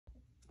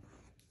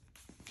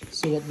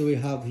So what do we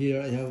have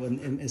here? I have an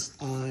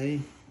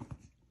MSI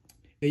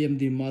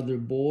AMD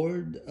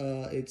motherboard.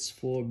 It's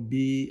for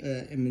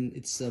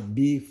it's a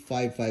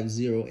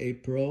B550-A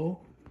Pro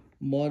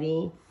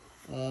model.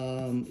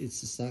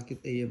 It's a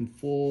socket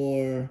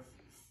AM4.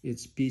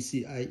 It's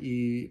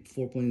PCIe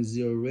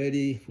 4.0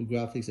 ready for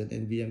graphics and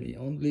NVMe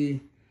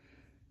only.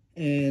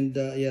 And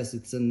yes,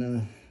 it's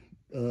an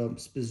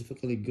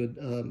specifically good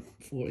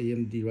for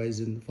AMD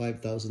Ryzen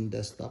 5000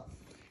 desktop.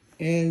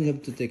 And you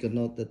have to take a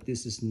note that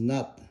this is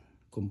not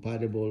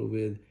compatible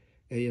with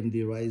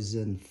AMD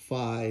Ryzen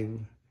 5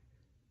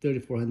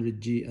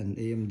 3400G and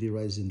AMD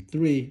Ryzen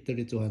 3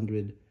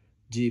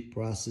 3200G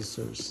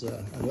processors.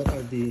 And what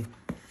are the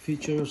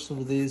features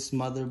of this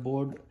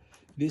motherboard?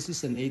 This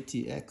is an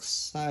ATX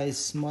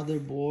size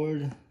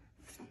motherboard.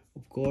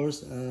 Of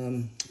course,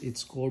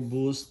 it's Core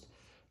Boost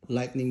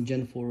Lightning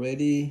Gen 4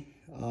 ready.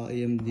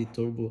 AMD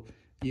Turbo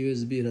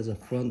USB. It has a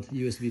front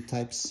USB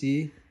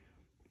Type-C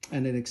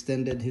and an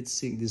extended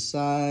heatsink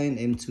design,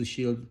 M2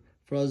 shield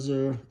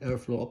fuzzer,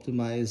 airflow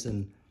optimized,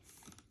 and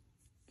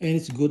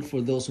it's good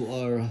for those who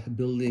are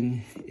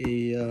building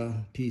a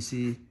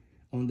PC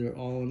on their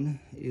own.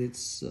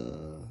 It's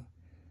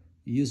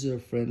user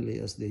friendly,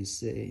 as they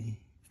say.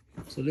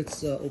 So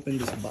let's open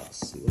this box,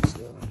 see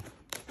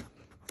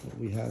what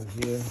we have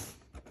here.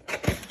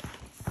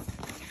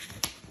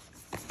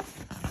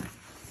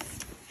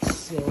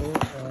 So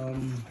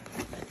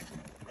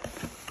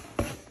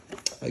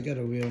I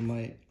gotta wear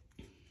my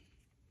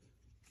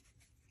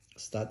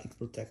static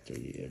protector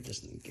here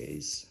just in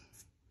case.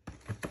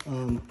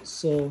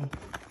 So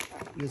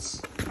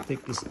let's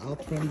take this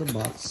out from the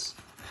box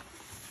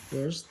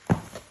first.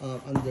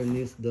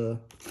 Underneath the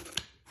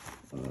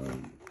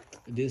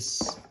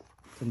this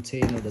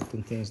container that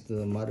contains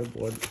the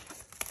motherboard,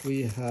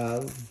 we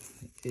have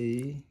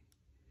a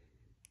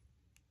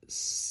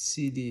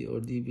CD or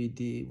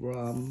DVD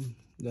ROM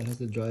that has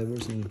the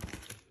drivers and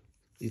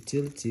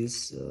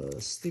utilities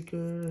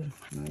sticker.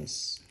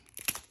 Nice.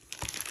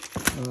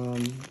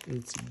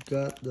 It's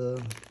got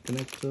the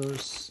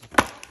connectors.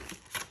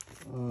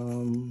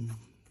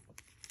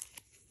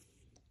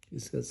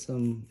 It's got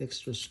some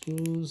extra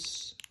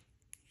screws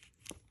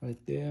right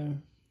there.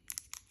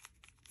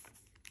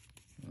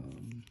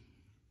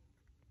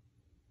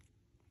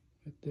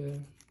 Right there,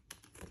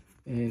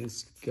 and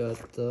it's got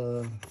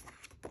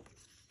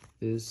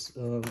this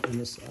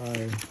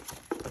MSI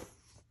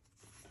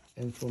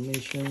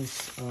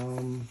informations,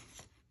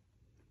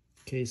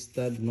 case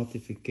tab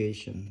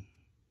notification.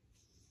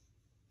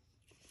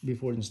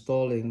 Before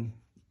installing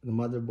the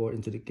motherboard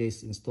into the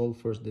case, install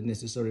first the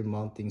necessary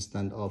mounting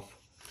standoff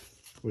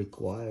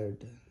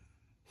required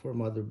for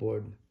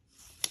motherboard.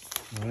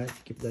 All right,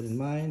 keep that in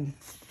mind.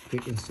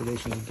 Quick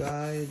installation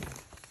guide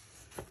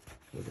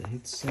for the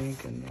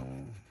heatsink, and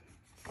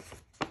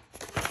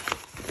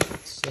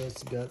so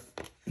it's got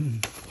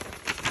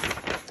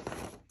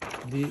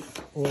the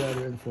all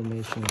other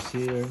information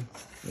here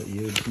that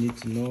you need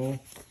to know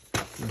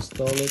to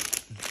install it.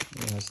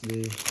 It has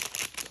the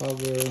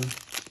cover.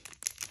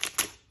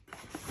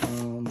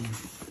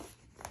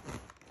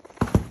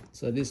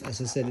 So this, as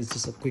I said, it's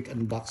just a quick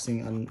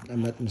unboxing, and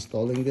I'm not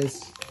installing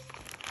this,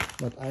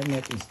 but I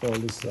might install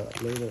this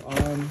later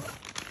on.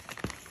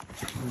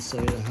 And so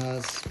it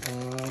has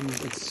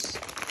it's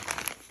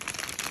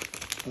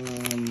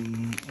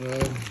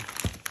well,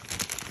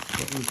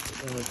 let me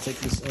take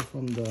this off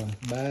from the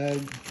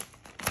bag,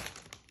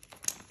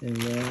 and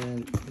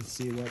then let's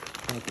see what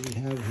we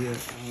have here.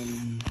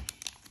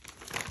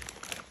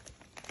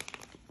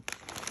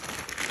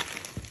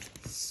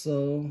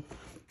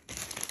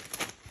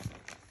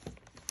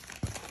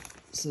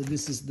 So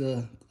this is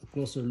the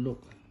closer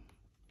look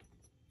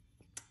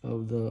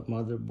of the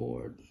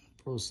motherboard.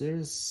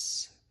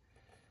 ProSeries.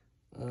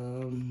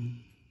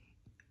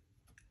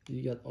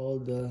 You got all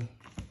the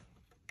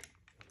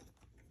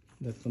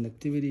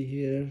connectivity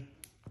here.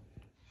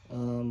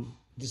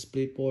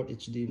 DisplayPort,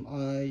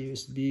 HDMI,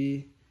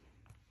 USB,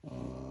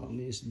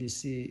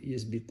 USB-C,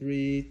 USB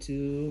 3,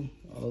 2,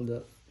 all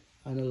the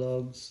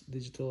analogs,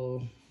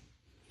 digital.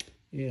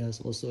 It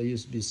has also a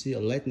USB-C, a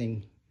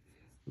lightning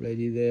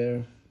ready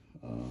there,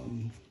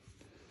 and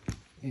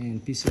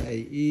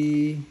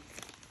PCIe,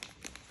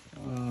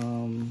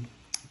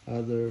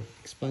 other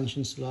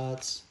expansion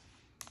slots.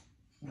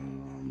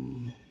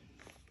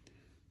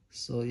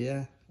 So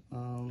yeah,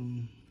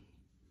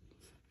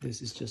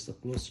 this is just a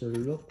closer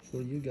look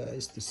for you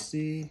guys to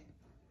see.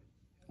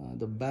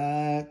 The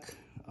back,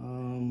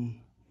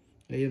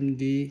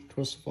 AMD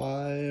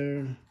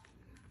Crossfire.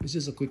 This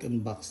is a quick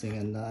unboxing,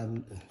 and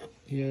I'm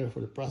here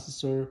for the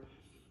processor.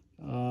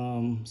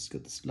 It's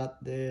got the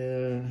slot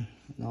there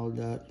and all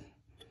that.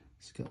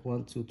 It's got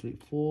 1, 2, 3,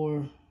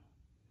 4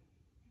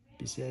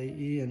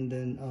 PCIe, and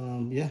then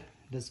yeah,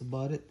 that's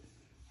about it.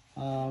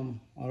 All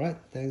right,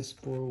 thanks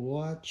for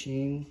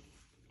watching.